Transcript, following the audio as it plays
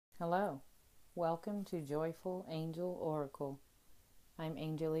Hello, welcome to Joyful Angel Oracle. I'm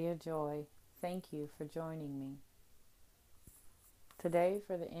Angelia Joy. Thank you for joining me. Today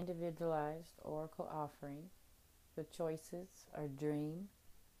for the Individualized Oracle offering, the choices are Dream,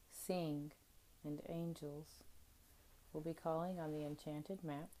 Sing, and Angels. We'll be calling on the Enchanted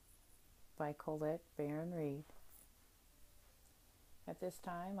map by Colette Baron-Reid. At this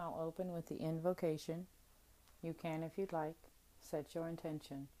time, I'll open with the invocation. You can, if you'd like, set your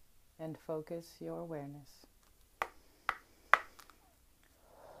intention and focus your awareness.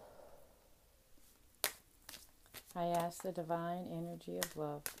 I ask the divine energy of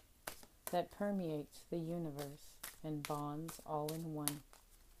love that permeates the universe and bonds all in one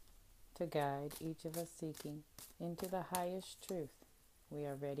to guide each of us seeking into the highest truth we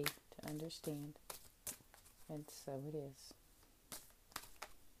are ready to understand. And so it is.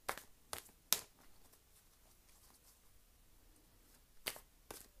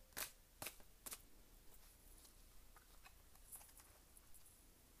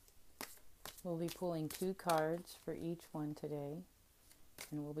 We'll be pulling 2 cards for each one today,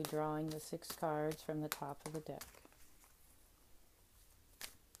 and we'll be drawing the 6 cards from the top of the deck.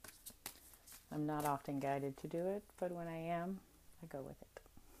 I'm not often guided to do it, but when I am, I go with it.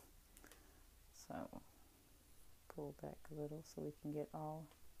 So, pull back a little so we can get all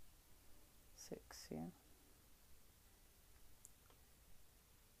 6 here.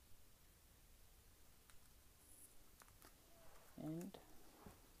 And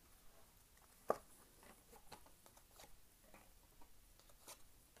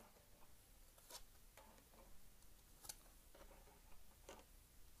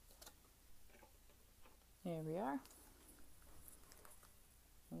there we are.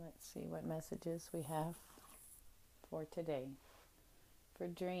 Let's see what messages we have for today. For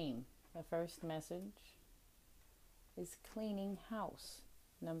Dream, the first message is cleaning house,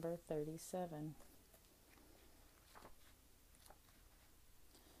 number 37.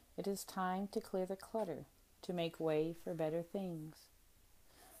 It is time to clear the clutter, to make way for better things.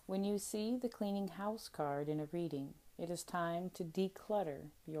 When you see the cleaning house card in a reading, it is time to declutter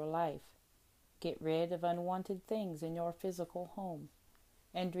your life. Get rid of unwanted things in your physical home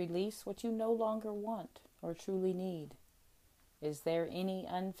and release what you no longer want or truly need. Is there any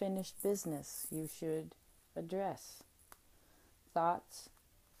unfinished business you should address? Thoughts,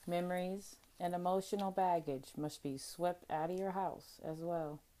 memories, and emotional baggage must be swept out of your house as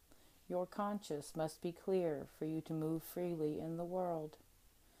well. Your conscience must be clear for you to move freely in the world.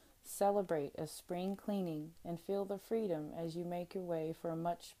 Celebrate a spring cleaning and feel the freedom as you make your way for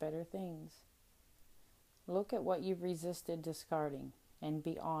much better things. Look at what you've resisted discarding and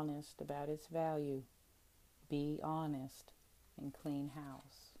be honest about its value. Be honest and clean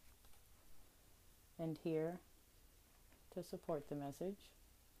house. And here, to support the message,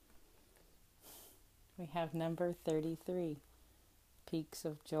 we have number 33, Peaks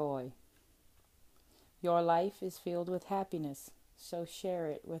of Joy. Your life is filled with happiness, so share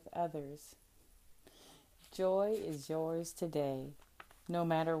it with others. Joy is yours today, no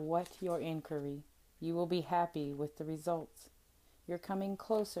matter what your inquiry. You will be happy with the results. You're coming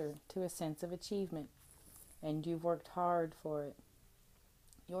closer to a sense of achievement, and you've worked hard for it.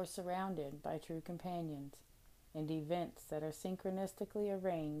 You're surrounded by true companions and events that are synchronistically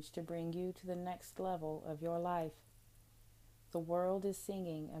arranged to bring you to the next level of your life. The world is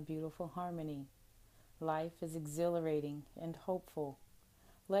singing a beautiful harmony. Life is exhilarating and hopeful.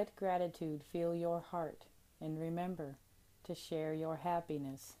 Let gratitude fill your heart, and remember to share your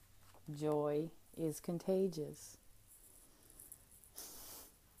happiness. Joy is contagious.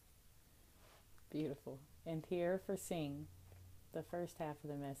 Beautiful. And here for Sing, the first half of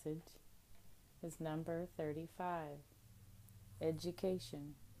the message, is number 35,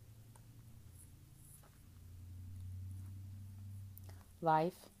 Education.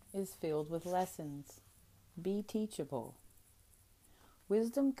 Life is filled with lessons. Be teachable.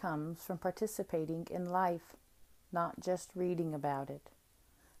 Wisdom comes from participating in life, not just reading about it.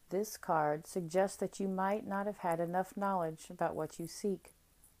 This card suggests that you might not have had enough knowledge about what you seek,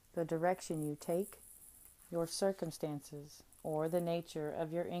 the direction you take, your circumstances, or the nature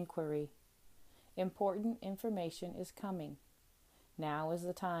of your inquiry. Important information is coming. Now is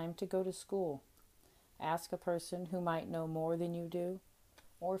the time to go to school. Ask a person who might know more than you do,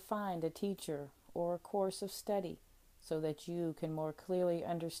 or find a teacher or a course of study so that you can more clearly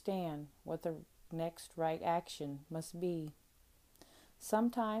understand what the next right action must be.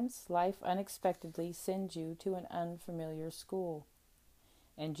 Sometimes life unexpectedly sends you to an unfamiliar school,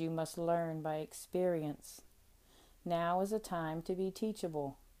 and you must learn by experience. Now is a time to be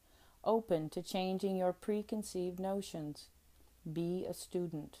teachable, open to changing your preconceived notions. Be a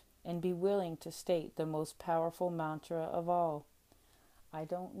student, and be willing to state the most powerful mantra of all: I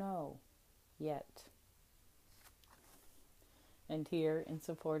don't know yet. And here, in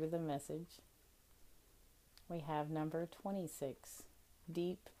support of the message, we have number 26,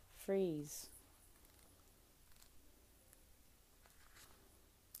 Deep Freeze.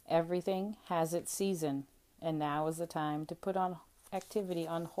 Everything has its season, and now is the time to put on activity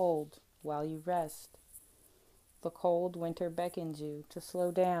on hold while you rest. The cold winter beckons you to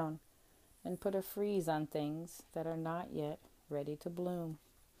slow down and put a freeze on things that are not yet ready to bloom.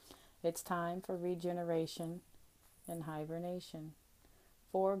 It's time for regeneration and hibernation.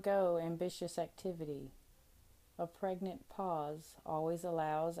 Forego ambitious activity. A pregnant pause always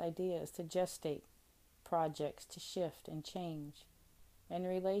allows ideas to gestate, projects to shift and change, and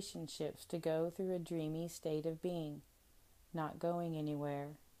relationships to go through a dreamy state of being, not going anywhere,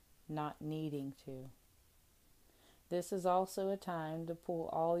 not needing to. This is also a time to put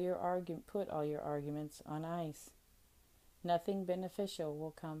all your arguments on ice. Nothing beneficial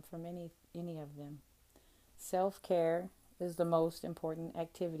will come from any of them. Self-care is the most important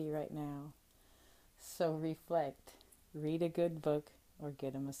activity right now. So reflect, read a good book, or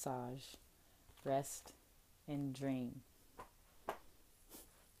get a massage. Rest and dream.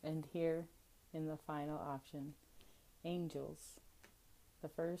 And here, in the final option, angels. The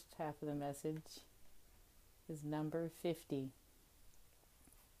first half of the message is number 50,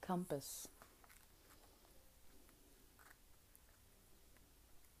 compass.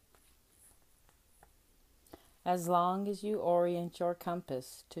 As long as you orient your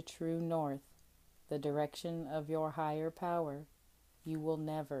compass to true north, the direction of your higher power, you will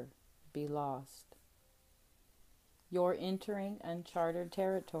never be lost. You're entering uncharted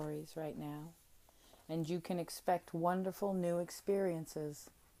territories right now, and you can expect wonderful new experiences.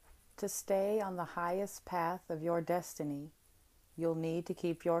 To stay on the highest path of your destiny, you'll need to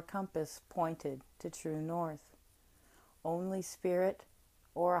keep your compass pointed to true north. Only spirit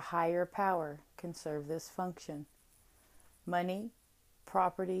or a higher power can serve this function. Money,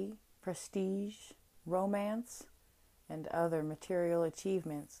 property, prestige, romance, and other material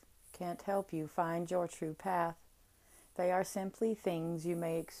achievements can't help you find your true path. They are simply things you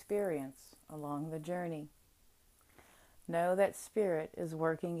may experience along the journey. Know that Spirit is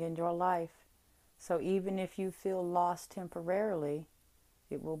working in your life, so even if you feel lost temporarily,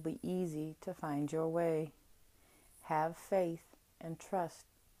 it will be easy to find your way. Have faith and trust,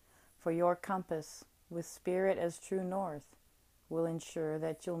 for your compass, with Spirit as true north, will ensure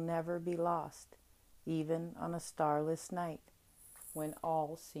that you'll never be lost, even on a starless night when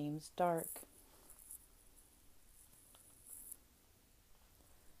all seems dark.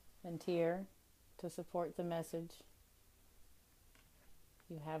 And here, to support the message,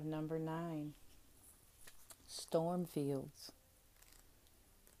 you have number 9, storm fields.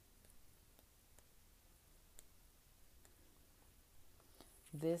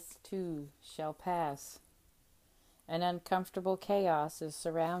 This too shall pass. An uncomfortable chaos is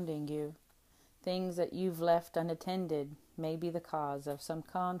surrounding you. Things that you've left unattended may be the cause of some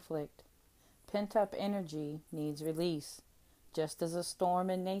conflict. Pent-up energy needs release, just as a storm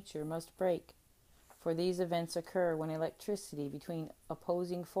in nature must break. For these events occur when electricity between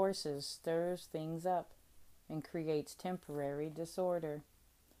opposing forces stirs things up and creates temporary disorder.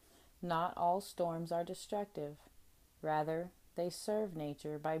 Not all storms are destructive. Rather, they serve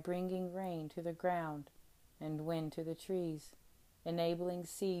nature by bringing rain to the ground and wind to the trees, enabling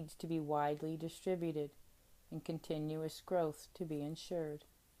seeds to be widely distributed and continuous growth to be ensured.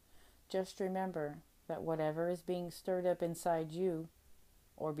 Just remember that whatever is being stirred up inside you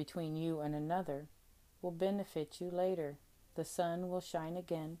or between you and another will benefit you later. The sun will shine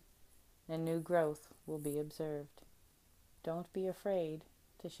again and new growth will be observed. Don't be afraid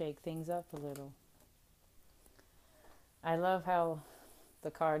to shake things up a little. I love how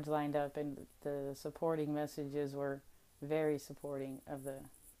the cards lined up and the supporting messages were very supporting of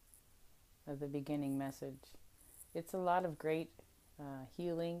the beginning message. It's a lot of great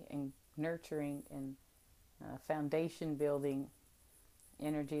healing and nurturing and foundation building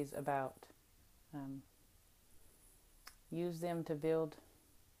energies about. Use them to build,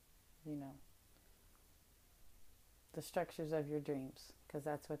 the structures of your dreams, because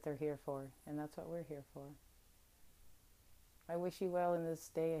that's what they're here for, and that's what we're here for. I wish you well in this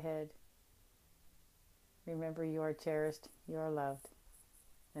day ahead. Remember, you are cherished, you are loved,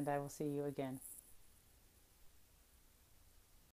 and I will see you again.